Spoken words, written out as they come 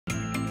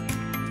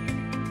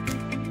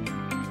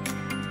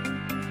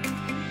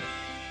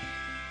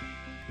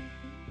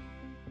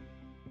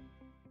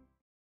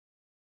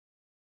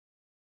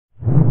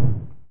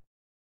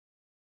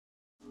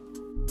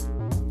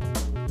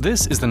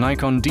This is the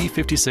Nikon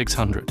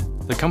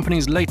D5600, the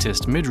company's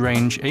latest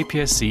mid-range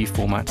APS-C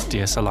format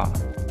DSLR.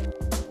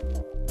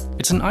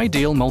 It's an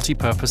ideal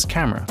multi-purpose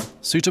camera,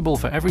 suitable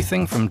for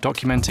everything from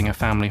documenting a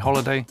family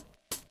holiday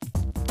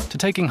to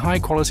taking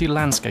high-quality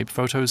landscape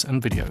photos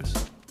and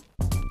videos.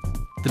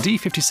 The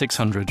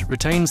D5600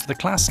 retains the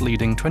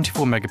class-leading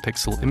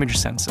 24-megapixel image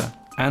sensor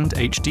and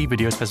HD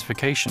video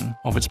specification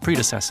of its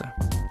predecessor.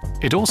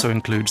 It also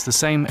includes the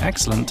same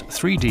excellent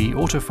 3D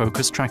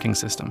autofocus tracking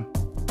system.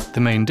 The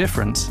main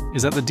difference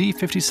is that the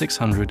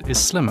D5600 is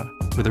slimmer,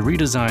 with a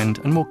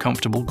redesigned and more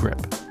comfortable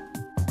grip.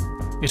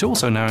 It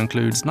also now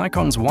includes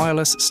Nikon's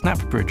wireless Snap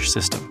Bridge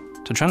system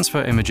to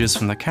transfer images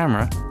from the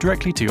camera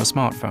directly to your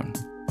smartphone.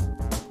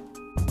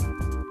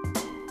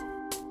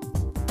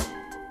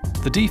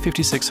 The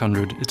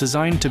D5600 is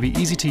designed to be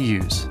easy to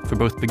use for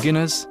both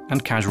beginners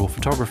and casual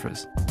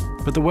photographers,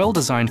 but the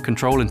well-designed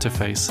control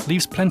interface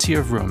leaves plenty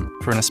of room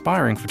for an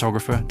aspiring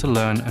photographer to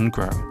learn and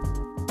grow.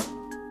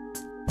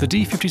 The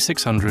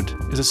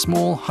D5600 is a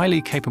small,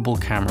 highly capable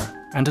camera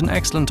and an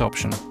excellent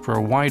option for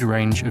a wide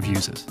range of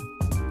users.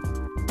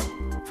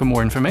 For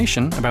more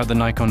information about the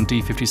Nikon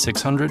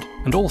D5600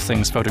 and all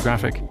things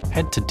photographic,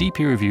 head to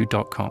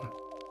dpreview.com.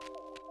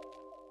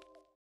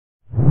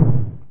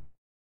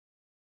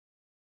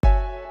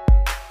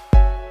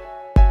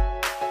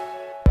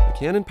 The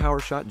Canon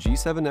PowerShot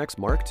G7X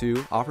Mark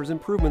II offers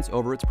improvements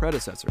over its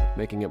predecessor,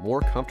 making it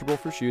more comfortable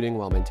for shooting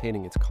while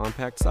maintaining its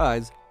compact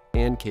size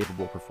and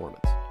capable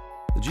performance.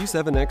 The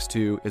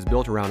G7X2 is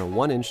built around a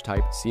 1-inch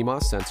type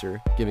CMOS sensor,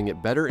 giving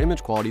it better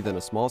image quality than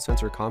a small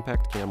sensor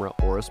compact camera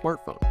or a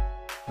smartphone.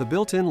 The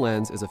built-in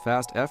lens is a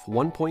fast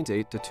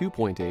f1.8 to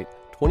 2.8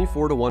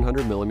 24 to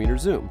 100mm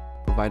zoom,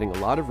 providing a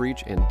lot of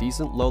reach and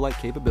decent low-light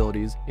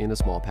capabilities in a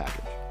small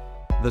package.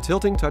 The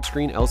tilting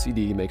touchscreen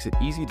LCD makes it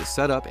easy to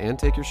set up and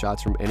take your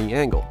shots from any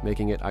angle,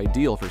 making it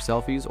ideal for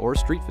selfies or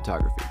street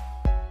photography.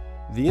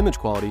 The image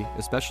quality,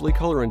 especially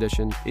color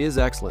rendition, is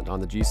excellent on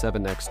the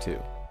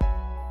G7X2.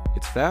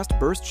 Its fast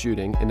burst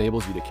shooting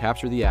enables you to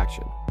capture the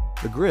action.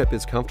 The grip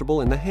is comfortable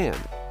in the hand,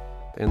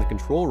 and the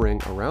control ring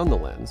around the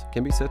lens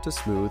can be set to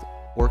smooth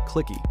or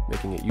clicky,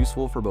 making it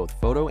useful for both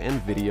photo and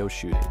video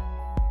shooting.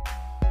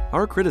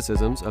 Our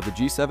criticisms of the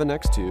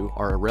G7X2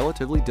 are a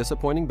relatively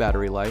disappointing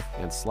battery life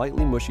and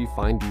slightly mushy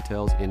fine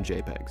details in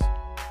JPEGs.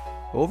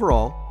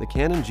 Overall, the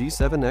Canon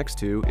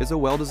G7X2 is a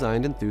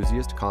well-designed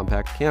enthusiast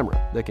compact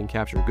camera that can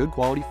capture good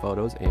quality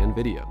photos and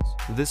videos.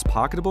 This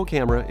pocketable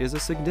camera is a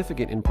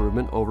significant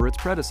improvement over its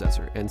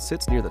predecessor and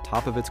sits near the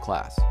top of its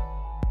class.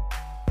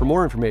 For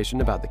more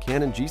information about the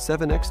Canon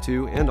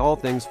G7X2 and all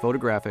things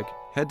photographic,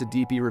 head to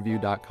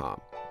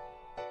dpreview.com.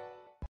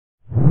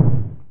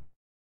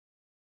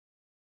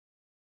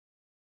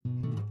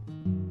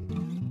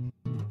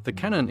 The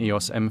Canon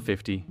EOS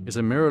M50 is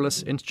a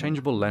mirrorless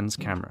interchangeable-lens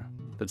camera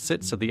that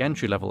sits at the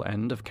entry-level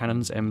end of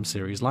Canon's M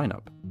series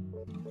lineup.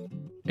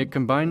 It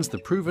combines the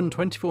proven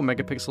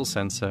 24-megapixel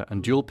sensor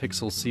and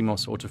dual-pixel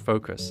CMOS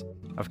autofocus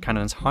of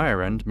Canon's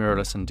higher-end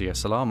mirrorless and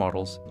DSLR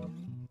models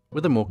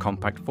with a more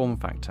compact form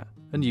factor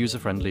and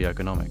user-friendly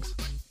ergonomics.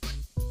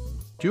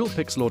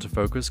 Dual-pixel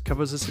autofocus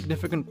covers a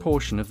significant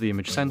portion of the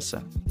image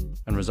sensor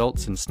and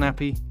results in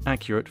snappy,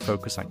 accurate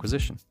focus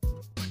acquisition.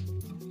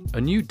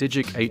 A new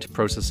Digic 8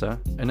 processor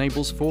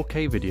enables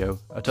 4K video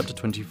at up to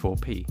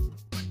 24p,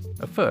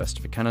 a first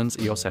for Canon's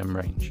EOS M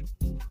range.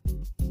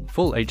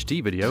 Full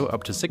HD video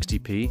up to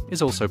 60p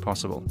is also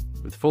possible,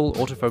 with full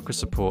autofocus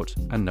support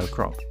and no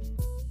crop.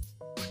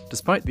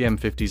 Despite the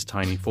M50's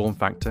tiny form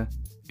factor,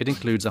 it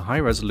includes a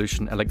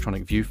high-resolution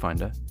electronic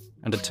viewfinder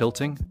and a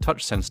tilting,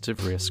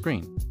 touch-sensitive rear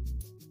screen.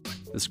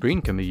 The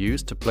screen can be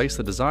used to place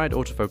the desired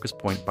autofocus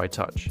point by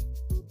touch,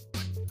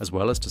 as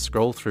well as to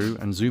scroll through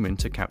and zoom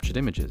into captured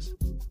images.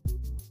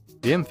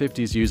 The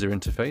M50's user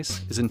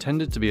interface is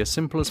intended to be as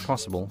simple as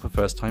possible for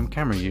first-time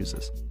camera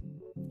users,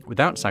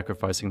 without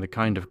sacrificing the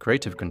kind of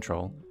creative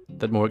control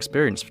that more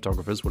experienced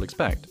photographers will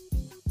expect.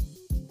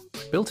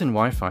 Built-in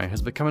Wi-Fi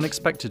has become an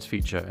expected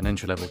feature in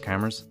entry-level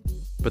cameras,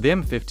 but the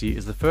M50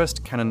 is the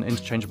first Canon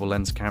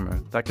interchangeable-lens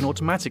camera that can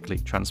automatically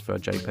transfer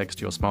JPEGs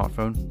to your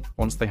smartphone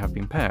once they have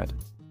been paired.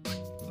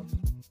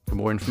 For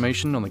more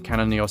information on the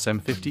Canon EOS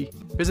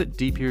M50, visit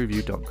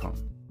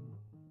dpreview.com.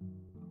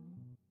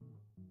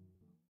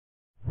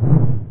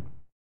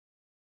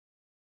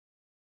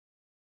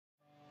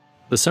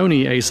 The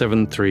Sony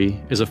a7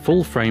 III is a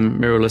full-frame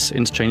mirrorless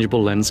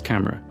interchangeable lens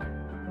camera,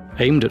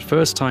 aimed at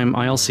first-time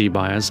ILC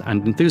buyers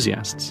and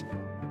enthusiasts.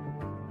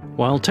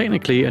 While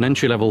technically an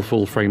entry-level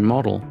full-frame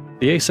model,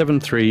 the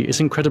a7 III is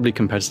incredibly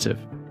competitive,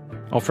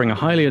 offering a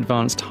highly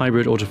advanced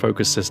hybrid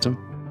autofocus system,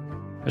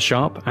 a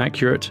sharp,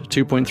 accurate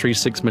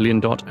 2.36 million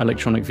dot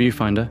electronic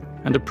viewfinder,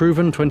 and a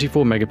proven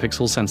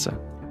 24-megapixel sensor.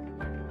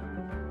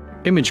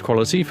 Image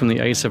quality from the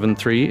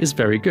a7 III is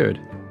very good.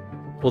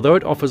 Although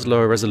it offers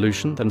lower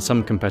resolution than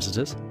some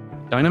competitors,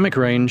 dynamic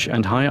range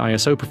and high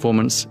ISO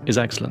performance is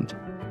excellent.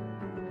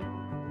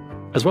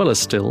 As well as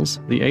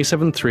stills, the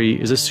a7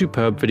 III is a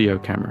superb video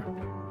camera.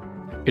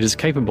 It is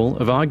capable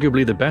of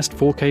arguably the best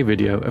 4K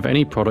video of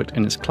any product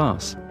in its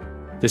class.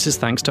 This is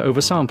thanks to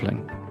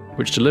oversampling,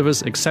 which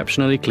delivers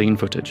exceptionally clean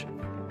footage.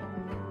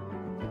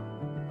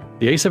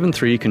 The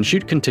A7 III can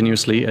shoot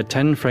continuously at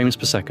 10 frames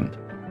per second,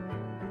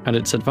 and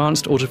its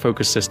advanced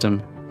autofocus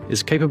system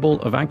is capable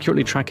of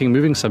accurately tracking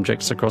moving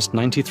subjects across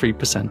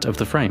 93% of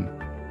the frame.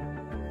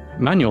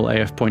 Manual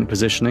AF point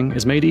positioning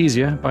is made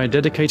easier by a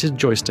dedicated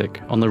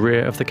joystick on the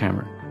rear of the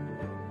camera.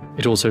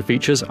 It also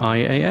features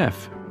IAF,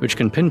 which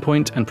can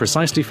pinpoint and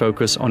precisely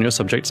focus on your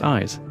subject's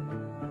eyes.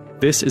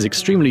 This is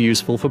extremely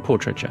useful for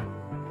portraiture.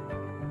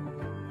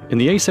 In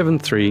the A7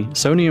 III,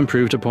 Sony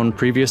improved upon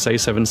previous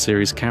A7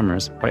 series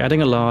cameras by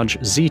adding a large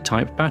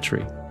Z-type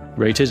battery,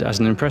 rated as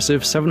an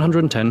impressive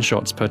 710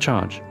 shots per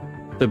charge.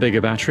 The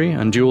bigger battery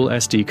and dual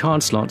SD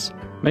card slots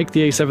make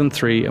the A7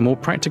 III a more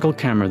practical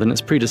camera than its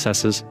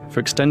predecessors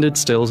for extended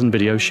stills and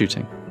video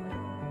shooting.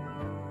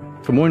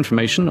 For more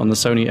information on the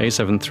Sony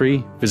A7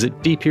 III, visit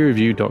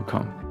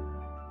dpreview.com.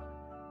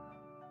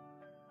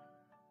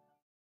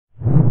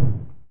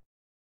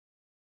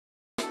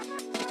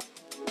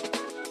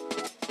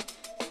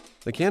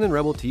 The Canon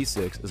Rebel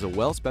T6 is a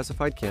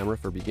well-specified camera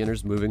for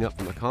beginners moving up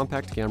from a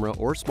compact camera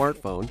or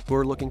smartphone who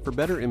are looking for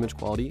better image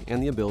quality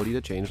and the ability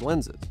to change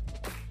lenses.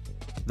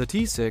 The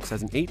T6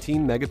 has an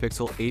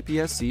 18-megapixel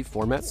APS-C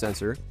format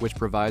sensor, which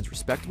provides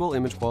respectable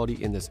image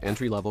quality in this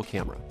entry-level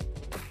camera.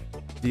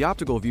 The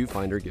optical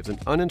viewfinder gives an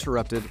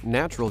uninterrupted,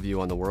 natural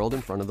view on the world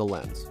in front of the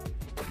lens.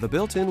 The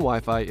built-in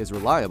Wi-Fi is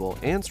reliable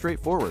and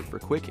straightforward for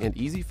quick and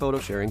easy photo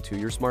sharing to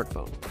your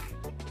smartphone.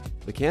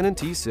 The Canon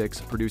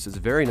T6 produces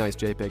very nice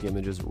JPEG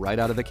images right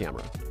out of the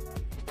camera.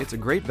 It's a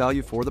great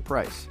value for the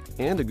price,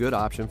 and a good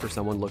option for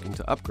someone looking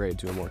to upgrade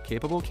to a more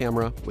capable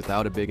camera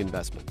without a big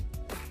investment.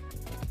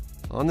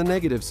 On the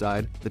negative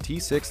side, the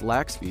T6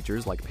 lacks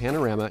features like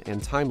panorama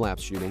and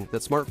time-lapse shooting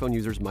that smartphone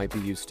users might be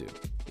used to.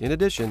 In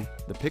addition,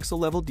 the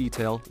pixel-level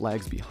detail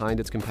lags behind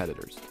its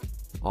competitors.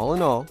 All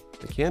in all,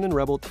 the Canon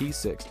Rebel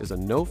T6 is a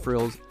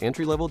no-frills,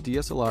 entry-level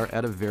DSLR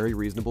at a very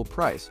reasonable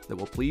price that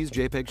will please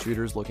JPEG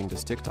shooters looking to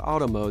stick to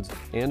auto modes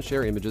and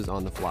share images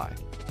on the fly.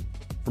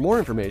 For more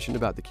information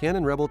about the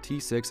Canon Rebel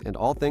T6 and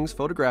all things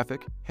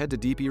photographic, head to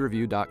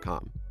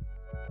dpreview.com.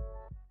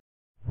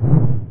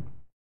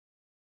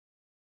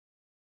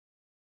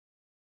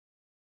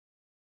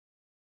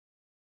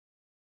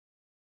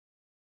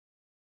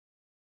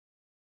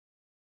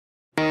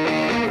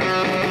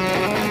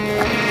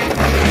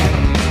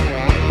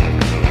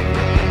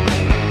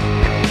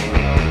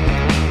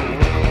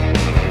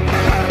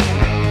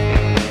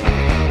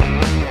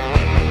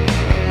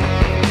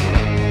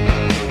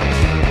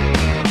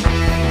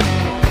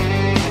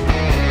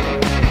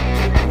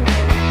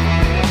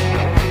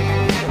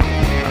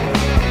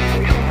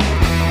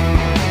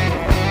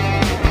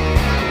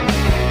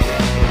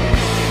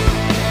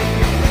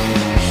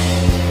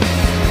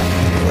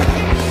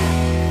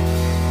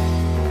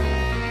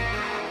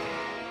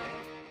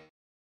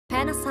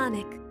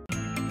 Panasonic.